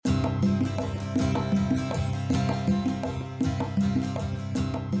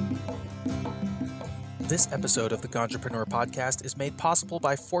This episode of the Ganjapreneur Podcast is made possible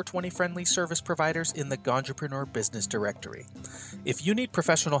by 420-friendly service providers in the Ganjapreneur Business Directory. If you need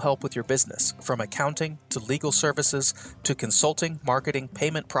professional help with your business, from accounting to legal services to consulting, marketing,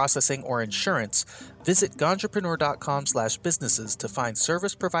 payment processing, or insurance, visit ganjapreneur.com/businesses to find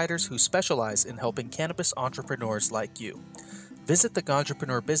service providers who specialize in helping cannabis entrepreneurs like you. Visit the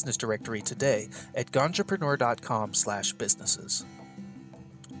Ganjapreneur Business Directory today at ganjapreneur.com/businesses.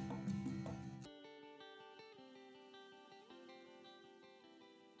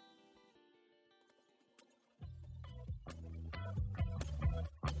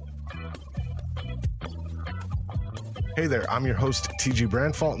 Hey there, I'm your host, TG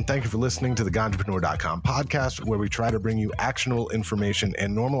Brandfault, and thank you for listening to the Ganjapreneur.com podcast, where we try to bring you actionable information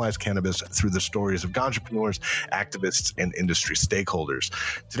and normalize cannabis through the stories of Ganjapreneurs, activists, and industry stakeholders.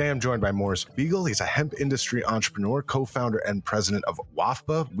 Today, I'm joined by Morris Beegle. He's a hemp industry entrepreneur, co-founder, and president of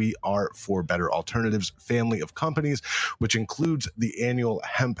WAFBA. We are For Better Alternatives family of companies, which includes the annual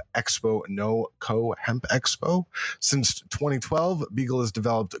Hemp Expo, NoCo Hemp Expo. Since 2012, Beegle has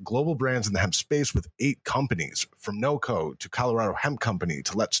developed global brands in the hemp space with 8 companies, from NoCo to Colorado Hemp Company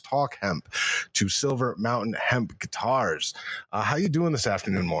to Let's Talk Hemp to Silver Mountain Hemp Guitars. How you doing this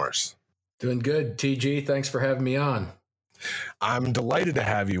afternoon, Morris? Doing good, TG. Thanks for having me on. I'm delighted to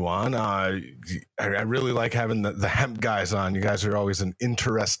have you on. I really like having the hemp guys on. You guys are always an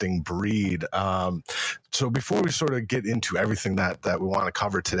interesting breed. So before we sort of get into everything that we want to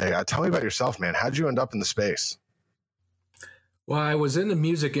cover today, tell me about yourself, man. How'd you end up in the space? Well, I was in the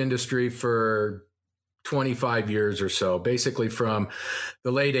music industry for 25 years or so, basically from the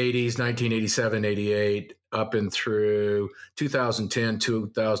late 80s, 1987, 88, up and through 2010,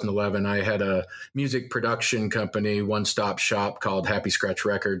 2011. I had a music production company, one-stop shop called Happy Scratch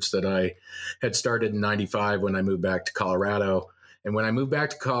Records that I had started in 95 when I moved back to Colorado. And when I moved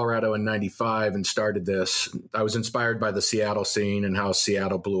back to Colorado in 95 and started this, I was inspired by the Seattle scene and how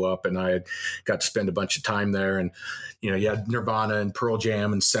Seattle blew up. And I had got to spend a bunch of time there. And, you had Nirvana and Pearl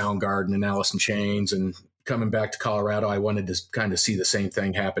Jam and Soundgarden and Alice in Chains. And coming back to Colorado, I wanted to kind of see the same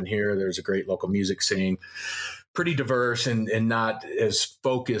thing happen here. There's a great local music scene, pretty diverse and not as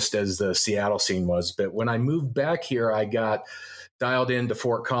focused as the Seattle scene was. But when I moved back here, I got dialed into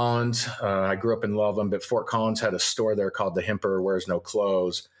Fort Collins. I grew up in Loveland, but Fort Collins had a store there called The Emperor Wears No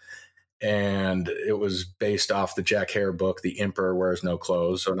Clothes. And it was based off the Jack Hare book, The Emperor Wears No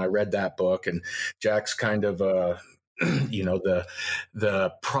Clothes. So, and I read that book, and Jack's kind of, the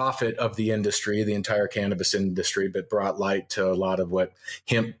prophet of the industry, the entire cannabis industry, but brought light to a lot of what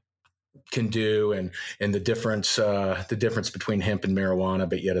hemp can do and the difference between hemp and marijuana,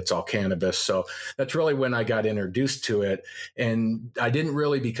 but yet it's all cannabis. So that's really when I got introduced to it. And I didn't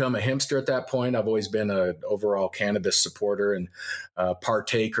really become a hempster at that point. I've always been an overall cannabis supporter and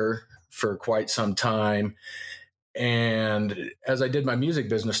partaker for quite some time. And as I did my music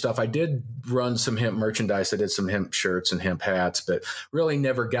business stuff, I did run some hemp merchandise. I did some hemp shirts and hemp hats, but really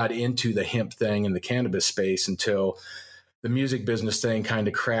never got into the hemp thing in the cannabis space until the music business thing kind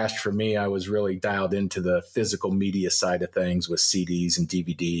of crashed for me. I was really dialed into the physical media side of things with CDs and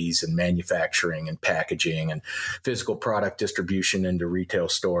DVDs and manufacturing and packaging and physical product distribution into retail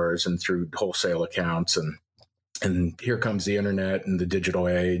stores and through wholesale accounts. And here comes the internet and the digital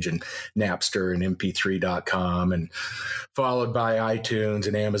age and Napster and MP3.com, and followed by iTunes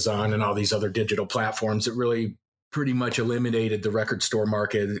and Amazon and all these other digital platforms that really pretty much eliminated the record store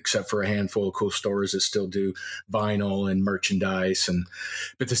market, except for a handful of cool stores that still do vinyl and merchandise.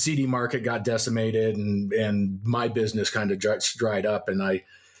 But the CD market got decimated, and my business kind of dried up, and I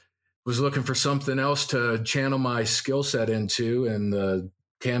was looking for something else to channel my skill set into. And the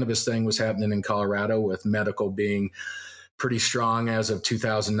cannabis thing was happening in Colorado, with medical being pretty strong as of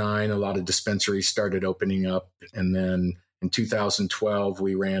 2009. A lot of dispensaries started opening up. And then in 2012,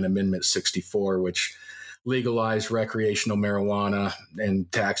 we ran Amendment 64, which legalized recreational marijuana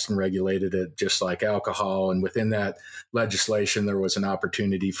and taxed and regulated it just like alcohol. And within that legislation, there was an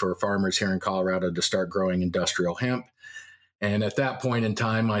opportunity for farmers here in Colorado to start growing industrial hemp. And at that point in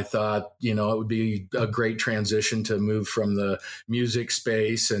time, I thought, it would be a great transition to move from the music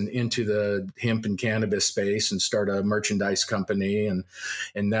space and into the hemp and cannabis space and start a merchandise company. And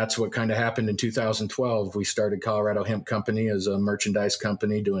that's what kind of happened in 2012. We started Colorado Hemp Company as a merchandise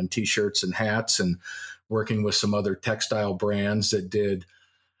company, doing T-shirts and hats and working with some other textile brands that did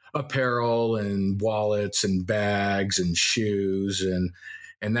apparel and wallets and bags and shoes.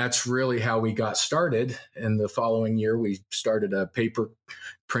 And that's really how we got started. And the following year, we started a paper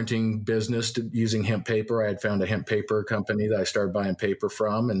printing business using hemp paper. I had found a hemp paper company that I started buying paper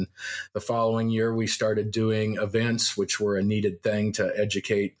from. And the following year, we started doing events, which were a needed thing to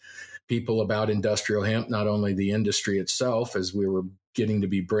educate people about industrial hemp, not only the industry itself, as we were getting to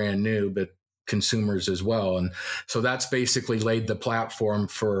be brand new, but consumers as well. And so that's basically laid the platform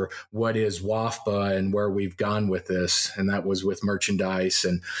for what is WAFBA and where we've gone with this. And that was with merchandise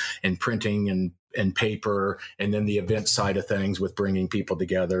and printing and paper, and then the event side of things with bringing people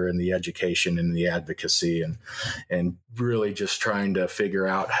together and the education and the advocacy, and really just trying to figure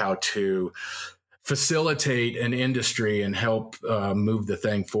out how to facilitate an industry and help move the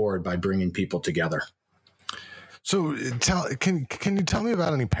thing forward by bringing people together. So can you tell me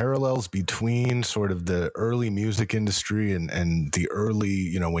about any parallels between sort of the early music industry and the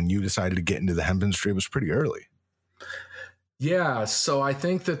early, when you decided to get into the hemp industry? It was pretty early. Yeah, so I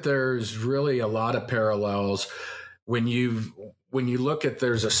think that there's really a lot of parallels when you look at,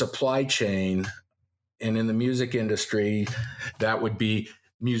 there's a supply chain, and in the music industry, that would be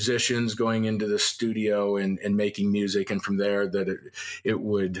musicians going into the studio and making music, and from there that it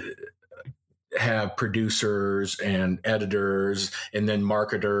would have producers and editors and then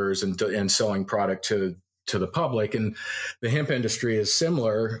marketers and selling product to the public. And the hemp industry is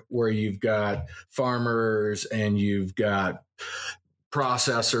similar, where you've got farmers and you've got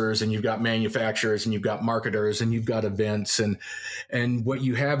processors and you've got manufacturers and you've got marketers and you've got events, and what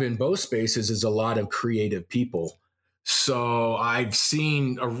you have in both spaces is a lot of creative people. So I've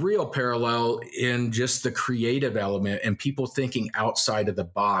seen a real parallel in just the creative element and people thinking outside of the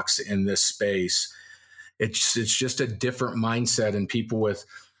box in this space. It's just a different mindset and people with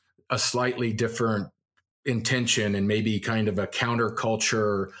a slightly different intention and maybe kind of a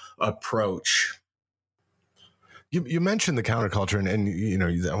counterculture approach. You mentioned the counterculture,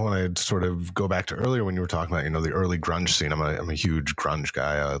 and I want to sort of go back to earlier when you were talking about the early grunge scene. I'm a huge grunge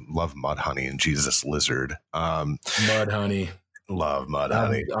guy. I love Mudhoney and Jesus Lizard. Mudhoney, love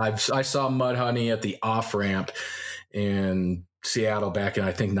Mudhoney. I saw Mudhoney at the off ramp in Seattle back in,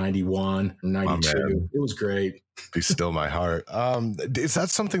 I think, 91 or 92. It was great. Be still my heart. Is that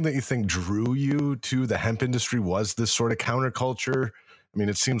something that you think drew you to the hemp industry? Was this sort of counterculture? I mean,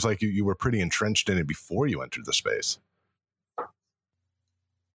 it seems like you were pretty entrenched in it before you entered the space.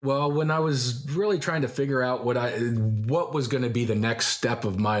 Well, when I was really trying to figure out what was going to be the next step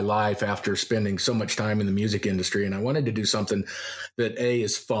of my life after spending so much time in the music industry, and I wanted to do something that A,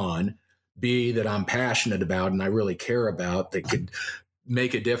 is fun, B, that I'm passionate about and I really care about, that could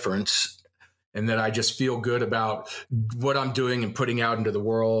make a difference, and that I just feel good about what I'm doing and putting out into the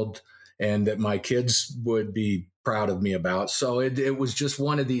world, and that my kids would be proud of me about. So it was just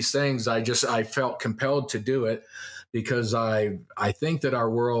one of these things. I felt compelled to do it because I think that our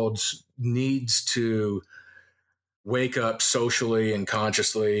world needs to wake up socially and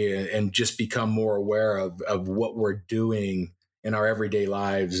consciously and just become more aware of what we're doing in our everyday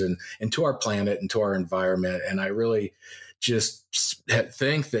lives and to our planet and to our environment. And I really just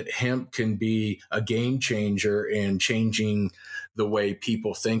think that hemp can be a game changer in changing the way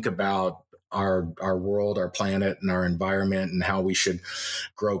people think about our world, our planet, and our environment, and how we should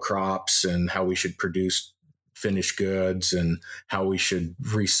grow crops and how we should produce finished goods and how we should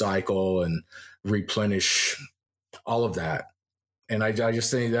recycle and replenish all of that. And I just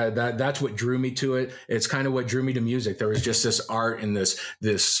think that's what drew me to it. It's kind of what drew me to music. There was just this art and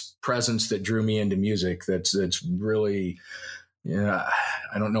this presence that drew me into music. That's really,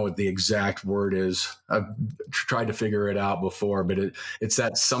 I don't know what the exact word is. I've tried to figure it out before, but it's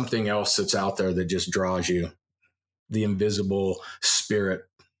that something else that's out there that just draws you. The invisible spirit,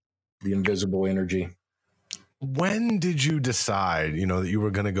 the invisible energy. When did you decide, that you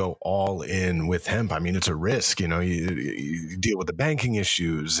were going to go all in with hemp? I mean, it's a risk, you deal with the banking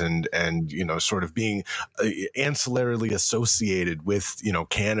issues and sort of being ancillarily associated with,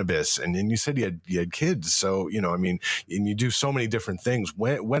 cannabis. And you said you had kids. So, and you do so many different things.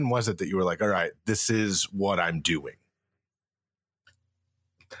 When was it that you were like, all right, this is what I'm doing?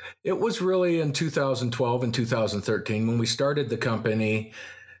 It was really in 2012 and 2013 when we started the company.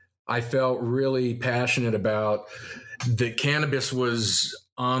 I felt really passionate about that cannabis was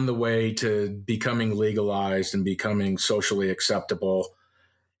on the way to becoming legalized and becoming socially acceptable.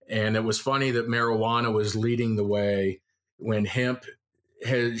 And it was funny that marijuana was leading the way when hemp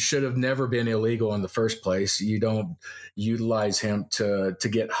should have never been illegal in the first place. You don't utilize hemp to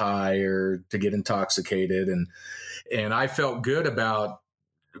get high or to get intoxicated. And I felt good about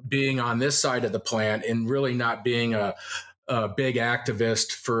being on this side of the plant and really not being a a big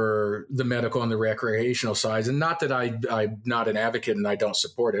activist for the medical and the recreational sides. And not that I'm not an advocate and I don't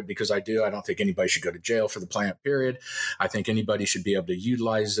support it, because I do. I don't think anybody should go to jail for the plant, period. I think anybody should be able to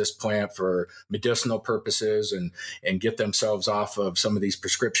utilize this plant for medicinal purposes and get themselves off of some of these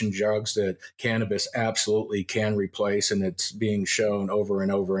prescription drugs that cannabis absolutely can replace. And it's being shown over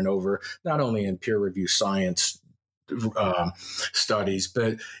and over and over, not only in peer-reviewed science studies,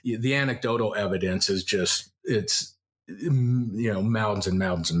 but the anecdotal evidence is just, it's, mountains and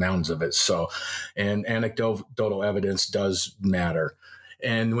mountains and mountains of it. So, and anecdotal evidence does matter.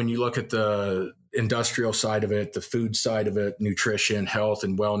 And when you look at the industrial side of it, the food side of it, nutrition, health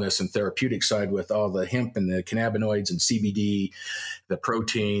and wellness and therapeutic side with all the hemp and the cannabinoids and CBD, the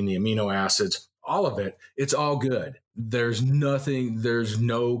protein, the amino acids, all of it, it's all good. There's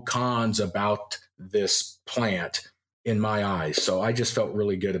no cons about this plant in my eyes. So I just felt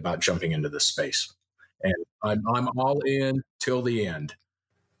really good about jumping into this space. And I'm all in till the end.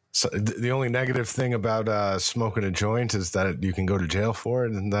 So the only negative thing about smoking a joint is that you can go to jail for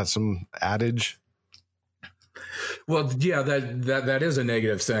it. Isn't that some adage? Well, yeah, that is a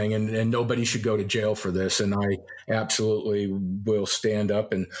negative thing, and nobody should go to jail for this. And I absolutely will stand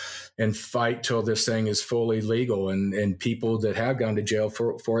up and fight till this thing is fully legal. And people that have gone to jail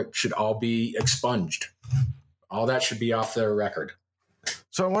for it should all be expunged. All that should be off their record.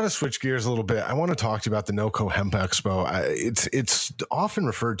 So I want to switch gears a little bit. I want to talk to you about the NOCO Hemp Expo. It's often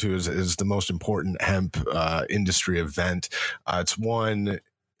referred to as the most important hemp industry event. It's won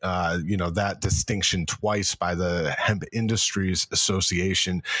that distinction twice by the Hemp Industries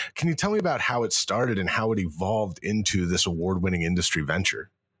Association. Can you tell me about how it started and how it evolved into this award-winning industry venture?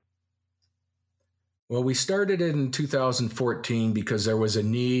 Well, we started in 2014 because there was a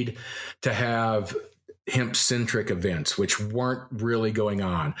need to have hemp-centric events, which weren't really going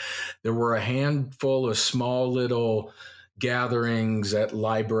on. There were a handful of small little gatherings at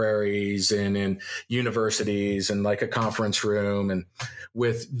libraries and in universities and like a conference room, and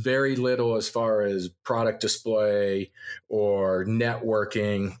with very little as far as product display or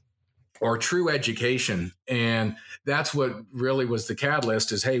networking or true education. And that's what really was the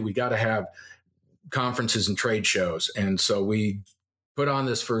catalyst is, hey, we got to have conferences and trade shows. And so we put on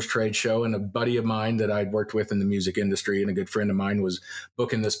this first trade show, and a buddy of mine that I'd worked with in the music industry and a good friend of mine was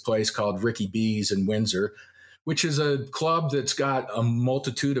booking this place called Ricky B's in Windsor, which is a club that's got a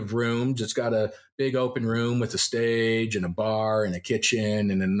multitude of rooms. It's got a big open room with a stage and a bar and a kitchen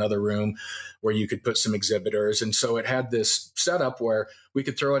and another room where you could put some exhibitors. And so it had this setup where we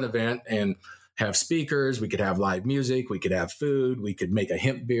could throw an event and have speakers. We could have live music. We could have food. We could make a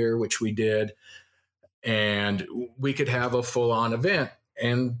hemp beer, which we did. And we could have a full-on event.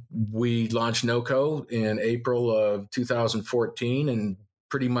 And we launched NOCO in April of 2014 and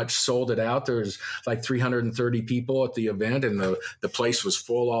pretty much sold it out. There's like 330 people at the event, and the place was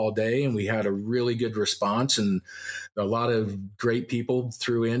full all day. And we had a really good response, and a lot of great people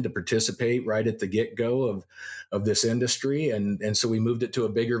threw in to participate right at the get-go of this industry. And so we moved it to a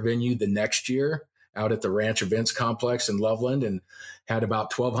bigger venue the next year out at the Ranch Events Complex in Loveland, and had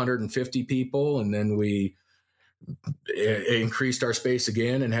about 1,250 people. And then we increased our space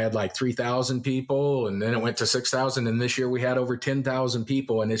again and had like 3,000 people. And then it went to 6,000. And this year we had over 10,000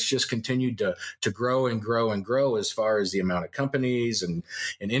 people. And it's just continued to grow and grow and grow as far as the amount of companies and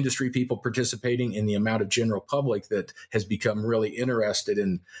industry people participating, and the amount of general public that has become really interested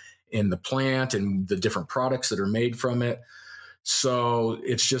in the plant and the different products that are made from it. So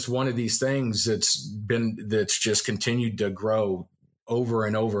it's just one of these things that's just continued to grow over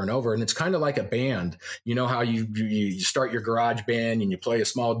and over and over. And it's kind of like a band. You know how you start your garage band and you play a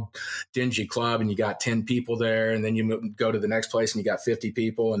small dingy club and you got 10 people there, and then you go to the next place and you got 50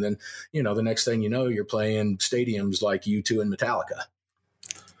 people. And then, the next thing you know, you're playing stadiums like U2 and Metallica.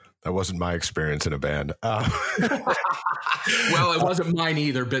 That wasn't my experience in a band. Well, it wasn't mine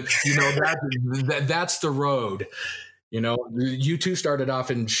either, but that's the road. U2 started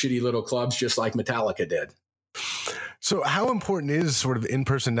off in shitty little clubs just like Metallica did. So how important is sort of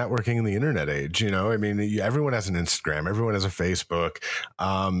in-person networking in the internet age? Everyone has an Instagram, everyone has a Facebook.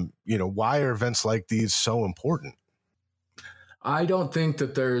 Why are events like these so important? I don't think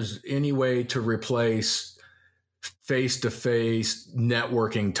that there's any way to replace face-to-face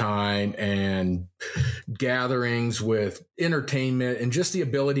networking time and gatherings with entertainment and just the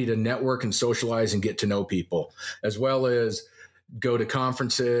ability to network and socialize and get to know people, as well as go to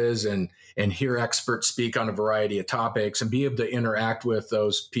conferences and hear experts speak on a variety of topics and be able to interact with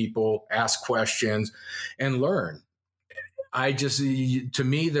those people, ask questions, and learn. To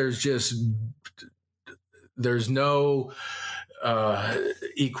me, there's no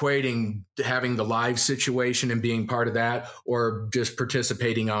equating having the live situation and being part of that, or just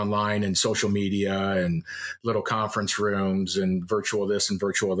participating online and social media and little conference rooms and virtual this and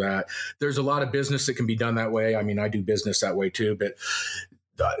virtual that. There's a lot of business that can be done that way. I mean, I do business that way too, but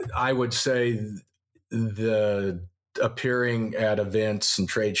I would say the appearing at events and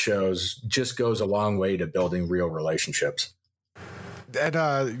trade shows just goes a long way to building real relationships. At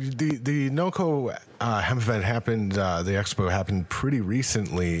the NOCO hemp event happened, the expo happened pretty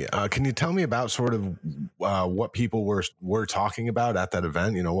recently. Can you tell me about sort of what people were talking about at that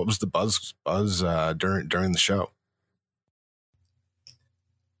event? You know, what was the buzz during the show?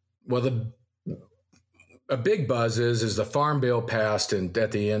 Well, a big buzz is the Farm Bill passed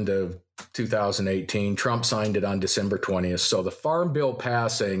at the end of 2018. Trump signed it on December 20th. So the Farm Bill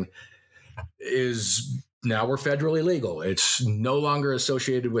passing is now we're federally legal. It's no longer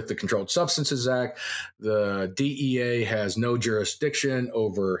associated with the Controlled Substances Act. The DEA has no jurisdiction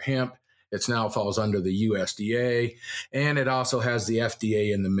over hemp. It now falls under the USDA, and it also has the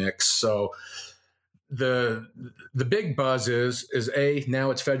FDA in the mix. So the big buzz is A, now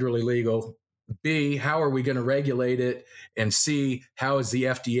it's federally legal. B, how are we going to regulate it? And C, how is the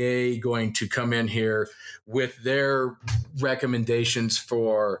FDA going to come in here with their recommendations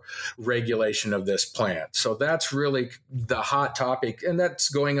for regulation of this plant? So that's really the hot topic, and that's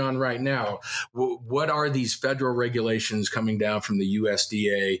going on right now. What are these federal regulations coming down from the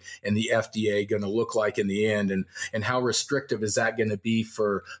USDA and the FDA going to look like in the end? And how restrictive is that going to be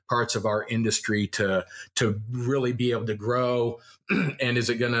for parts of our industry to really be able to grow? And is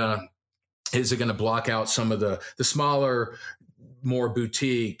it going to block out some of the smaller, more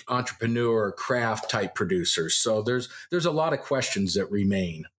boutique entrepreneur craft type producers? So there's a lot of questions that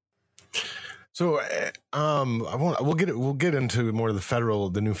remain. So we'll get into more of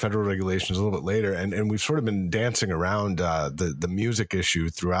the new federal regulations a little bit later, and we've sort of been dancing around the music issue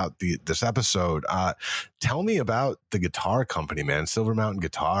throughout this episode. Tell me about the guitar company, man, Silver Mountain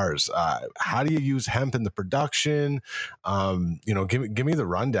Guitars. How do you use hemp in the production? Give me the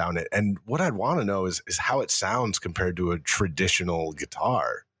rundown. And what I'd want to know is how it sounds compared to a traditional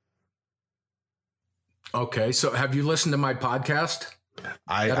guitar. Okay, so have you listened to my podcast?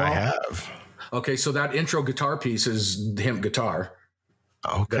 I have. Okay, so that intro guitar piece is the hemp guitar.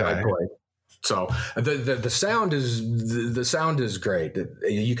 Okay. That I play. So the sound is great.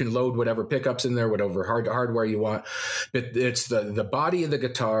 You can load whatever pickups in there, whatever hardware you want. But it's the body of the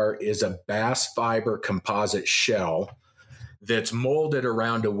guitar is a bass fiber composite shell that's molded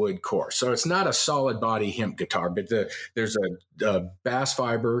around a wood core. So it's not a solid body hemp guitar, but there's a bass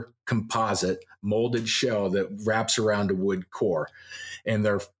fiber composite molded shell that wraps around a wood core, and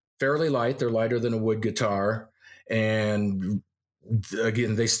they're fairly light. They're lighter than a wood guitar. And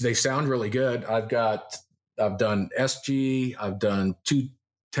again, they sound really good. I've done SG, I've done two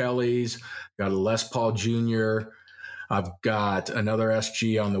Tellys, got a Les Paul Jr., I've got another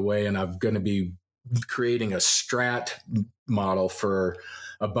SG on the way, and I'm going to be creating a Strat model for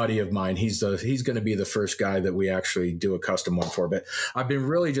a buddy of mine. He's going to be the first guy that we actually do a custom one for. But I've been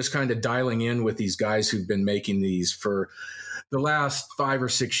really just kind of dialing in with these guys who've been making these for the last 5 or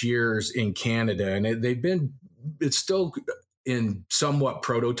 6 years in Canada, and it's still in somewhat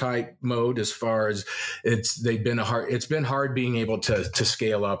prototype mode as far as it's been hard being able to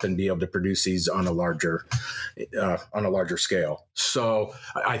scale up and be able to produce these on a larger scale. So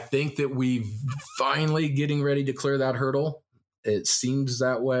I think that we've finally getting ready to clear that hurdle. It seems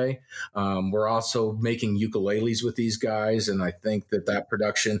that way. We're also making ukuleles with these guys, and I think that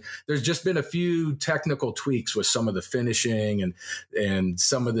production, there's just been a few technical tweaks with some of the finishing and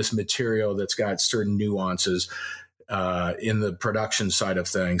some of this material that's got certain nuances in the production side of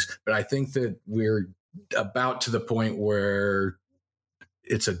things. But I think that we're about to the point where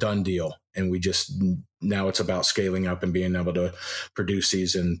it's a done deal, and now it's about scaling up and being able to produce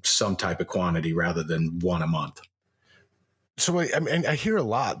these in some type of quantity rather than one a month. So I hear a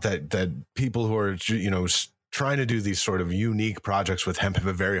lot that people who are, trying to do these sort of unique projects with hemp have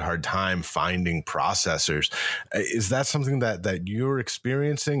a very hard time finding processors. Is that something that you're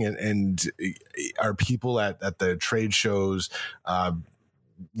experiencing? And are people at the trade shows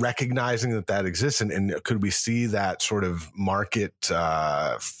recognizing that exists? And could we see that sort of market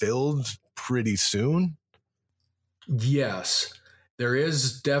filled pretty soon? Yes. There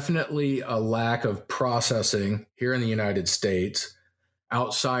is definitely a lack of processing here in the United States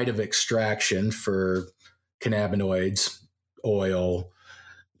outside of extraction for cannabinoids, oil,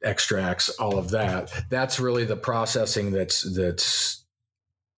 extracts, all of that. That's really the processing that's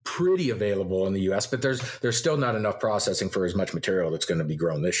pretty available in the U.S., but there's still not enough processing for as much material that's going to be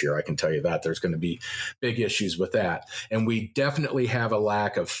grown this year. I can tell you that there's going to be big issues with that. And we definitely have a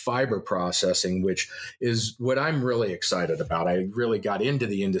lack of fiber processing, which is what I'm really excited about. I really got into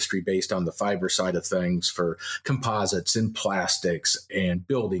the industry based on the fiber side of things for composites and plastics and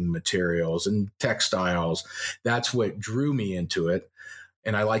building materials and textiles. That's what drew me into it.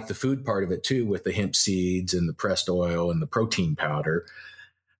 And I like the food part of it too, with the hemp seeds and the pressed oil and the protein powder.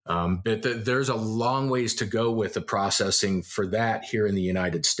 But there's a long ways to go with the processing for that here in the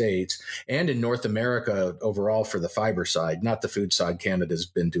United States and in North America overall for the fiber side, not the food side. Canada's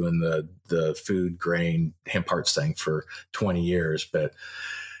been doing the food grain hemp hearts thing for 20 years, but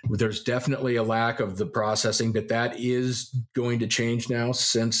there's definitely a lack of the processing, but that is going to change now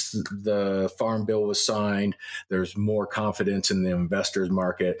since the Farm Bill was signed. There's more confidence in the investors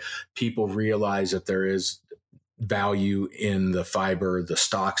market. People realize that there is value in the fiber, the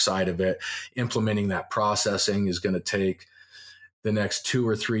stock side of it. Implementing that processing is going to take the next 2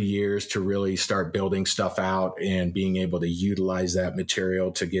 or 3 years to really start building stuff out and being able to utilize that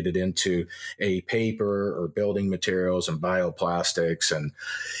material to get it into a paper or building materials and bioplastics and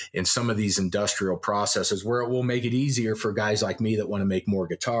in some of these industrial processes where it will make it easier for guys like me that want to make more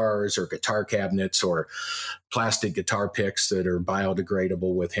guitars or guitar cabinets or plastic guitar picks that are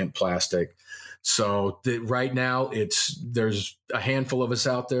biodegradable with hemp plastic. So right now there's a handful of us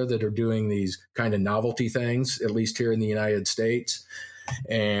out there that are doing these kind of novelty things, at least here in the United States.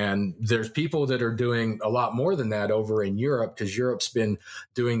 And there's people that are doing a lot more than that over in Europe, because Europe's been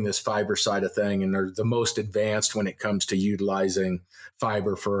doing this fiber side of thing, and they're the most advanced when it comes to utilizing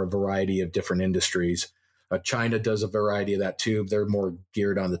fiber for a variety of different industries. China does a variety of that too. They're more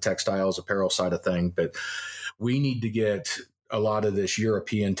geared on the textiles, apparel side of thing, but we need to get a lot of this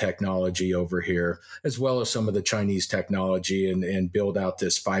European technology over here, as well as some of the Chinese technology, and build out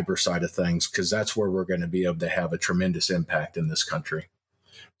this fiber side of things, because that's where we're going to be able to have a tremendous impact in this country.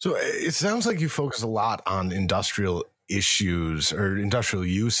 So it sounds like you focus a lot on industrial issues, or industrial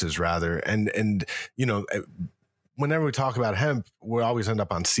uses rather. And you know, whenever we talk about hemp, we always end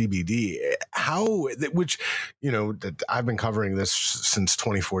up on CBD. Which, you know, I've been covering this since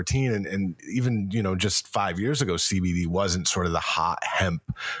 2014, and even, you know, just 5 years ago, CBD wasn't sort of the hot hemp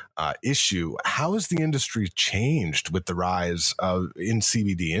issue. How has the industry changed with the rise in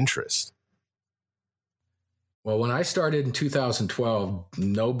CBD interest? Well, when I started in 2012,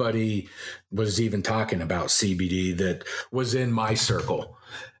 nobody was even talking about CBD that was in my circle.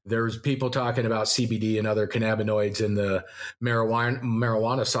 There's people talking about CBD and other cannabinoids in the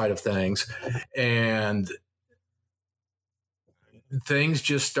marijuana side of things. And things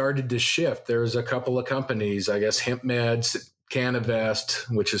just started to shift. There's a couple of companies, I guess, Hemp Meds,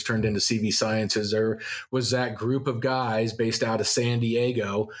 Canavest, which has turned into CV Sciences. There was that group of guys based out of San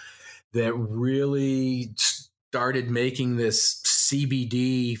Diego that really started making this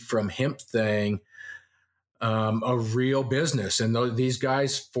CBD from hemp thing a real business. And these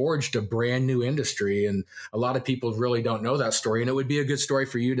guys forged a brand new industry. And a lot of people really don't know that story. And it would be a good story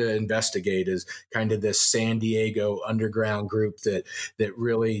for you to investigate, is kind of this San Diego underground group that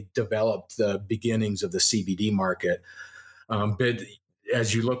really developed the beginnings of the CBD market. But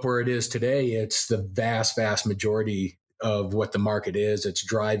as you look where it is today, it's the vast, vast majority of what the market is. It's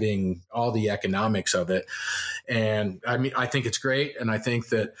driving all the economics of it. And I mean, I think it's great. And I think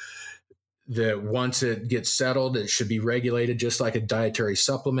that once it gets settled, it should be regulated just like a dietary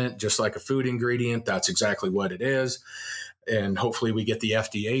supplement, just like a food ingredient. That's exactly what it is. And hopefully we get the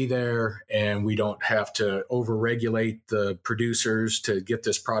FDA there, and we don't have to over-regulate the producers to get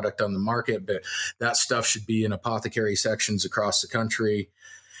this product on the market. But that stuff should be in apothecary sections across the country.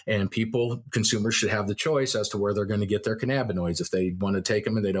 And consumers should have the choice as to where they're going to get their cannabinoids. If they want to take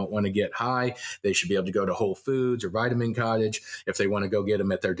them and they don't want to get high, they should be able to go to Whole Foods or Vitamin Cottage. If they want to go get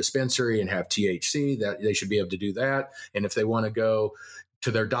them at their dispensary and have THC, that they should be able to do that. And if they want to go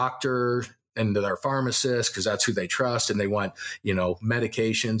to their doctor and to their pharmacist, because that's who they trust, and they want, you know,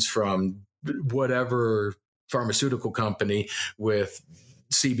 medications from whatever pharmaceutical company with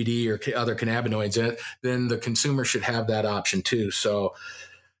CBD or other cannabinoids in it, then the consumer should have that option too. So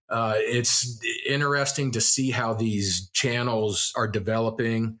it's interesting to see how these channels are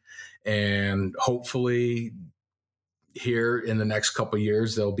developing, and hopefully here in the next couple of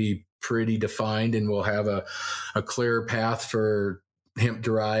years, they'll be pretty defined, and we'll have a clear path for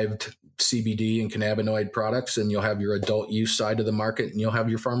hemp-derived CBD and cannabinoid products, and you'll have your adult use side of the market, and you'll have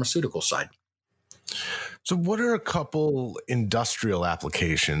your pharmaceutical side. So what are a couple industrial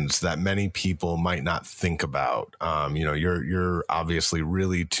applications that many people might not think about? You know, you're obviously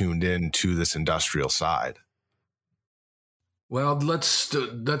really tuned in to this industrial side. Well, let's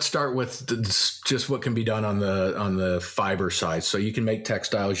start with just what can be done on the fiber side. So you can make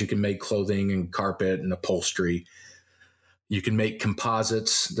textiles, you can make clothing and carpet and upholstery. You can make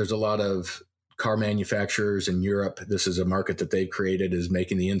composites. There's a lot of car manufacturers in Europe. This is a market that they've created, is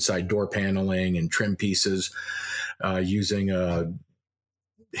making the inside door paneling and trim pieces using a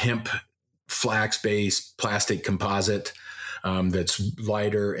hemp flax-based plastic composite that's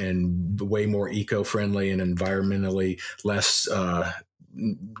lighter and way more eco-friendly and environmentally less, less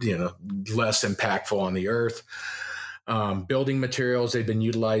impactful on the earth. Building materials they've been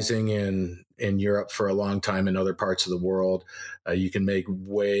utilizing in Europe for a long time in other parts of the world. You can make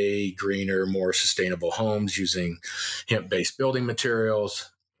way greener, more sustainable homes using hemp-based building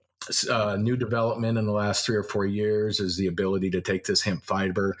materials. New development in the last 3 or 4 years is the ability to take this hemp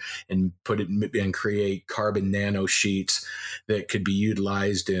fiber and put it and create carbon nano sheets that could be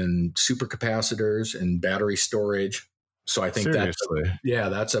utilized in supercapacitors and battery storage. So I think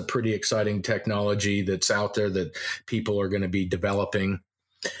that's a pretty exciting technology that's out there that people are going to be developing.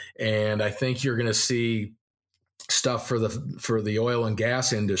 And I think you're going to see stuff for the oil and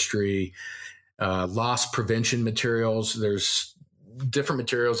gas industry, loss prevention materials. There's different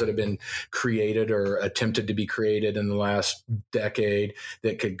materials that have been created or attempted to be created in the last decade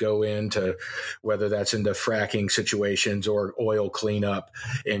that could go into, whether that's into fracking situations or oil cleanup,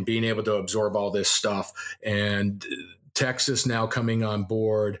 and being able to absorb all this stuff. And Texas now coming on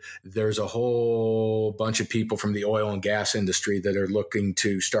board, there's a whole bunch of people from the oil and gas industry that are looking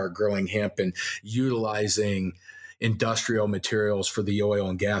to start growing hemp and utilizing industrial materials for the oil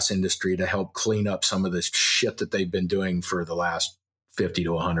and gas industry to help clean up some of this shit that they've been doing for the last 50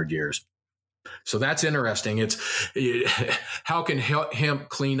 to 100 years. So that's interesting. How can hemp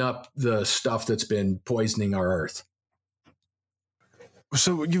clean up the stuff that's been poisoning our earth?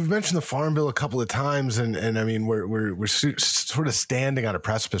 So you've mentioned the Farm Bill a couple of times, and I mean we're sort of standing on a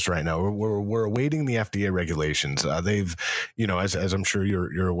precipice right now. We're awaiting the FDA regulations. They've, as I'm sure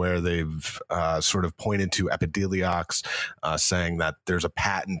you're aware, they've sort of pointed to Epidiolex, saying that there's a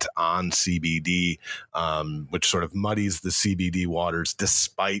patent on CBD, which sort of muddies the CBD waters,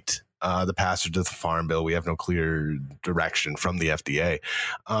 despite the passage of the Farm Bill. We have no clear direction from the FDA,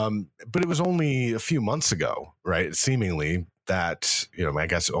 but it was only a few months ago, right? Seemingly. That, I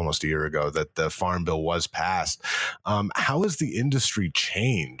guess almost a year ago that the Farm Bill was passed. How has the industry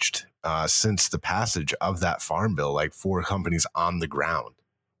changed since the passage of that Farm Bill, like for companies on the ground?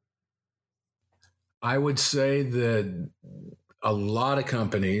 I would say that a lot of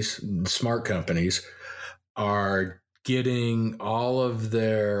companies, smart companies, are getting all of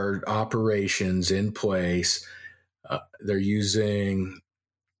their operations in place. They're using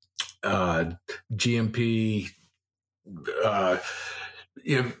GMP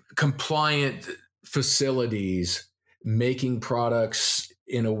compliant facilities, making products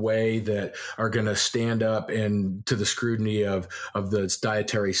in a way that are going to stand up and to the scrutiny of the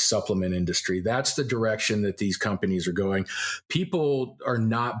dietary supplement industry. That's the direction that these companies are going. People are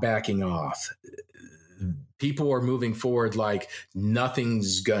not backing off. People are moving forward like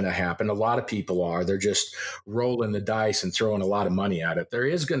nothing's going to happen. A lot of people are. They're just rolling the dice and throwing a lot of money at it. There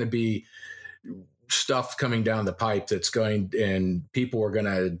is going to be stuff coming down the pipe that's going, and people are going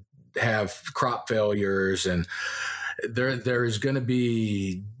to have crop failures, and there's going to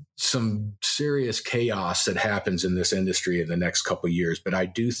be some serious chaos that happens in this industry in the next couple of years. But I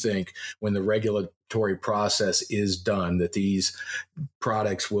do think when the regulatory process is done, that these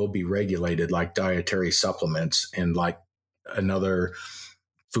products will be regulated like dietary supplements and like another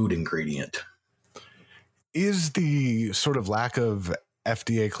food ingredient. Is the sort of lack of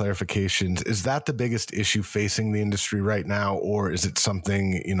FDA clarifications, is that the biggest issue facing the industry right now? Or is it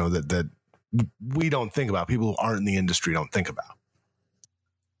something, that we don't think about, people who aren't in the industry don't think about?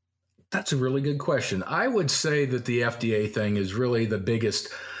 That's a really good question. I would say that the FDA thing is really the biggest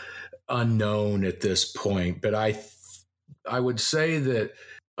unknown at this point. But I would say that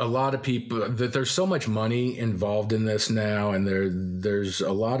a lot of people, that there's so much money involved in this now, and there's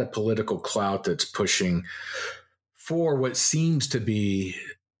a lot of political clout that's pushing for what seems to be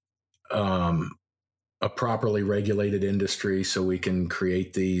a properly regulated industry, so we can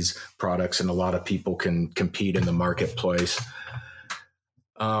create these products and a lot of people can compete in the marketplace.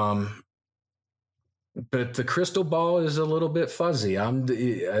 But the crystal ball is a little bit fuzzy. I'm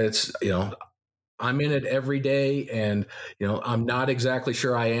in it every day, and I'm not exactly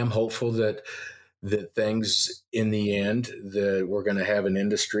sure. I am hopeful that things in the end, that we're going to have an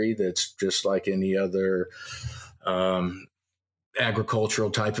industry that's just like any other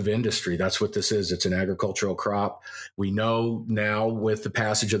agricultural type of industry. That's what this is. It's an agricultural crop. We know now with the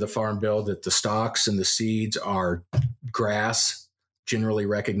passage of the Farm Bill that the stalks and the seeds are grass, generally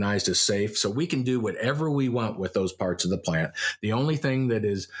recognized as safe. So we can do whatever we want with those parts of the plant. The only thing that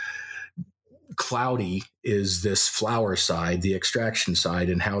is cloudy is this flower side, the extraction side,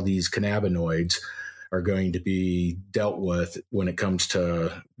 and how these cannabinoids are going to be dealt with when it comes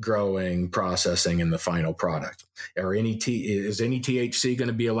to growing, processing, and the final product. Is any THC going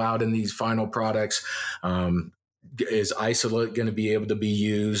to be allowed in these final products? Is isolate going to be able to be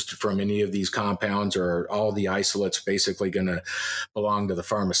used from any of these compounds, or are all the isolates basically going to belong to the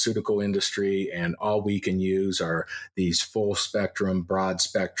pharmaceutical industry, and all we can use are these full spectrum, broad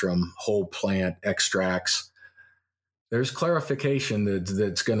spectrum, whole plant extracts? There's clarification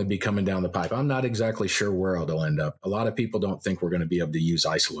that's going to be coming down the pipe. I'm not exactly sure where it'll end up. A lot of people don't think we're going to be able to use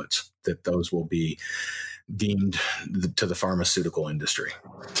isolates, that those will be deemed to the pharmaceutical industry.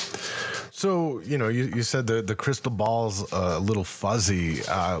 So, you said the crystal ball's a little fuzzy.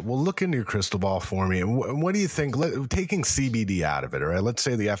 Well, look into your crystal ball for me. And what do you think, taking CBD out of it, all right? Let's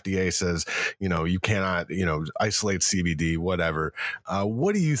say the FDA says, you cannot, isolate CBD, whatever.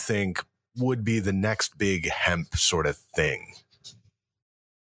 What do you think would be the next big hemp sort of thing?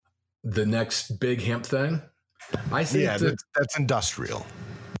 The next big hemp thing? I think that's industrial.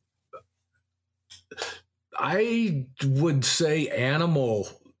 I would say animal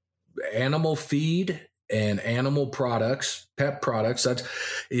feed and animal products, pet products. That's,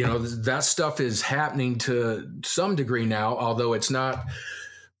 that stuff is happening to some degree now, although it's not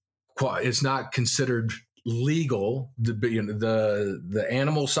considered legal. The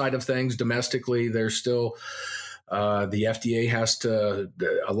animal side of things domestically, there's still the FDA has to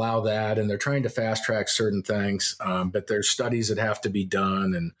allow that, and they're trying to fast track certain things. But there's studies that have to be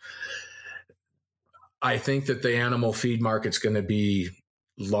done, and I think that the animal feed market's going to be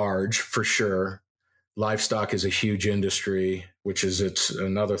large for sure. Livestock is a huge industry, it's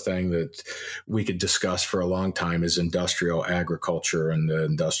another thing that we could discuss for a long time, is industrial agriculture and the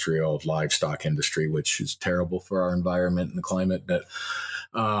industrial livestock industry, which is terrible for our environment and the climate. But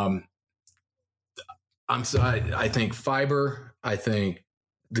I think fiber, I think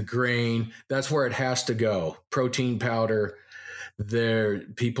the grain, that's where it has to go. Protein powder.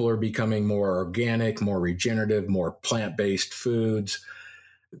 People are becoming more organic, more regenerative, more plant-based foods.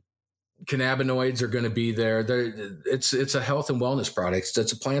 Cannabinoids are going to be there. It's a health and wellness product.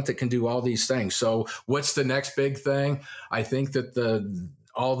 It's a plant that can do all these things. So what's the next big thing? I think that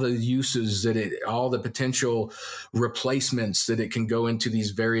all the uses all the potential replacements that it can go into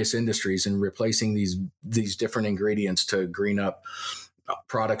these various industries, and replacing these different ingredients to green up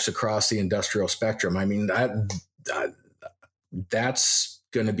products across the industrial spectrum. I mean, that's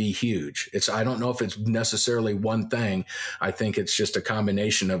going to be huge. I don't know if it's necessarily one thing. I think it's just a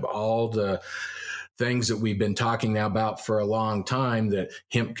combination of all the things that we've been talking about for a long time, that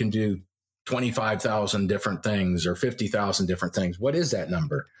hemp can do 25,000 different things or 50,000 different things. What is that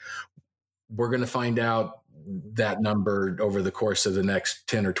number? We're going to find out that number over the course of the next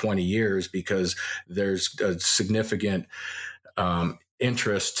 10 or 20 years, because there's a significant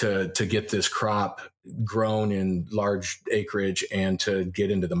interest to get this crop grown in large acreage and to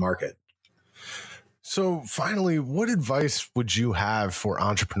get into the market. So finally, what advice would you have for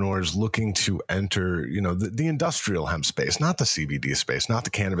entrepreneurs looking to enter, the industrial hemp space, not the CBD space, not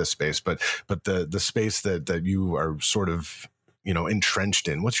the cannabis space, but the space that you are sort of, entrenched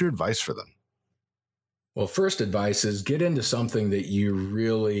in? What's your advice for them? Well, first advice is get into something that you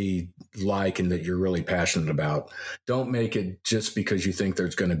really like and that you're really passionate about. Don't make it just because you think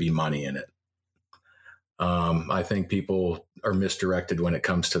there's going to be money in it. I think people are misdirected when it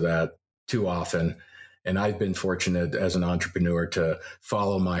comes to that too often. And I've been fortunate as an entrepreneur to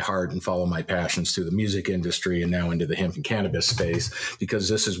follow my heart and follow my passions through the music industry and now into the hemp and cannabis space, because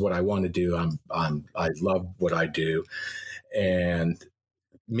this is what I want to do. I love what I do. And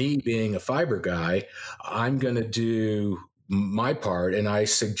me being a fiber guy, I'm going to do my part. And I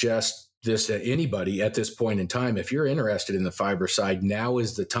suggest this to anybody at this point in time. If you're interested in the fiber side, now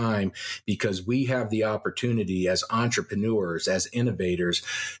is the time, because we have the opportunity as entrepreneurs, as innovators,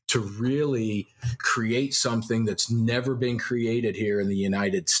 to really create something that's never been created here in the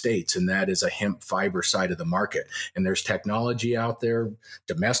United States. And that is a hemp fiber side of the market. And there's technology out there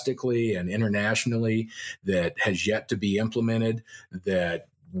domestically and internationally that has yet to be implemented, that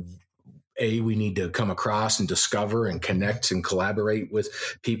we need to come across and discover and connect and collaborate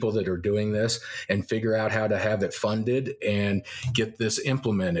with people that are doing this and figure out how to have it funded and get this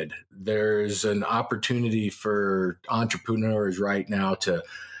implemented. There's an opportunity for entrepreneurs right now to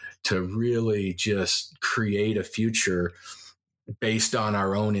really just create a future based on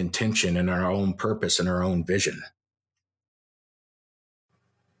our own intention and our own purpose and our own vision.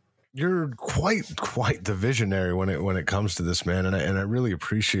 You're quite the visionary when it comes to this, man, and I really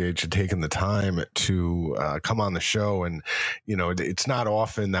appreciate you taking the time to come on the show. And it's not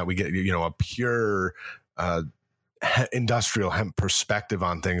often that we get a pure industrial hemp perspective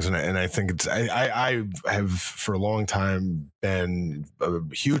on things, and I think I have for a long time been a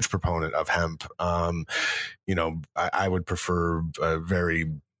huge proponent of hemp. I would prefer a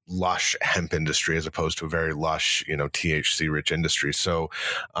very lush hemp industry as opposed to a very lush, THC rich industry. So,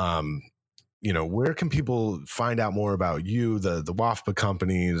 where can people find out more about you, the WAFPA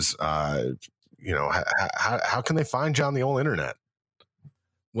companies? How can they find you on the old internet?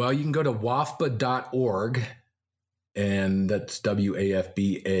 Well, you can go to wafba.org, and that's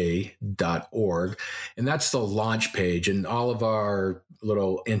WAFBA.org. And that's the launch page. And all of our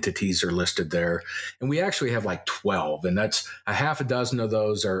little entities are listed there. And we actually have like 12. And that's a half a dozen of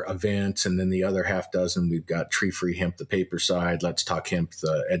those are events. And then the other half dozen, we've got Tree Free Hemp, the paper side, Let's Talk Hemp,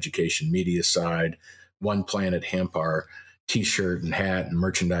 the education media side, One Planet Hemp, our t-shirt and hat and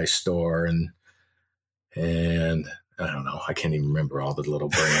merchandise store. And I don't know, I can't even remember all the little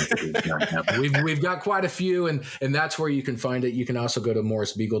brands that we've got. We've got quite a few, and that's where you can find it. You can also go to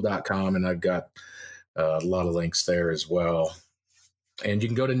morrisbeegle.com, and I've got a lot of links there as well. And you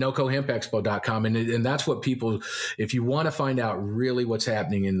can go to nocohempexpo.com, and that's what people, if you want to find out really what's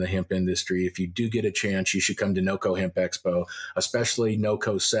happening in the hemp industry, if you do get a chance, you should come to NOCO Hemp Expo, especially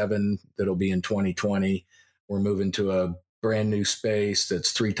NOCO 7 that'll be in 2020. We're moving to a brand new space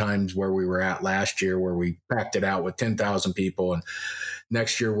that's 3 times where we were at last year, where we packed it out with 10,000 people. And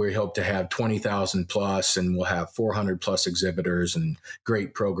next year we hope to have 20,000 plus, and we'll have 400 plus exhibitors and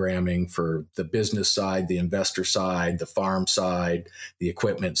great programming for the business side, the investor side, the farm side, the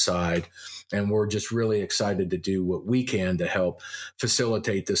equipment side. And we're just really excited to do what we can to help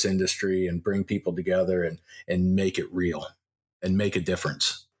facilitate this industry and bring people together and make it real and make a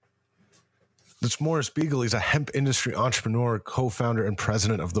difference. That's Morris Beegle. He's a hemp industry entrepreneur, co-founder, and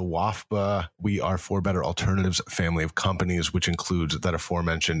president of the WAFBA We Are For Better Alternatives family of companies, which includes that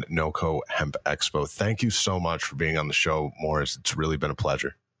aforementioned NOCO Hemp Expo. Thank you so much for being on the show, Morris. It's really been a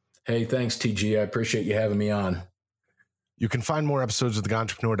pleasure. Hey, thanks, TG. I appreciate you having me on. You can find more episodes of the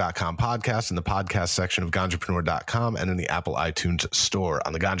Ganjapreneur.com podcast in the podcast section of Ganjapreneur.com and in the Apple iTunes store.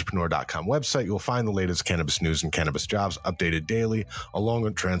 On the Ganjapreneur.com website, you'll find the latest cannabis news and cannabis jobs updated daily, along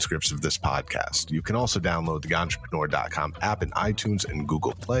with transcripts of this podcast. You can also download the Ganjapreneur.com app in iTunes and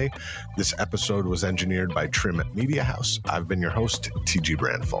Google Play. This episode was engineered by Trim Media House. I've been your host, TG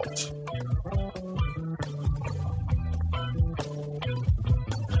Brandfault.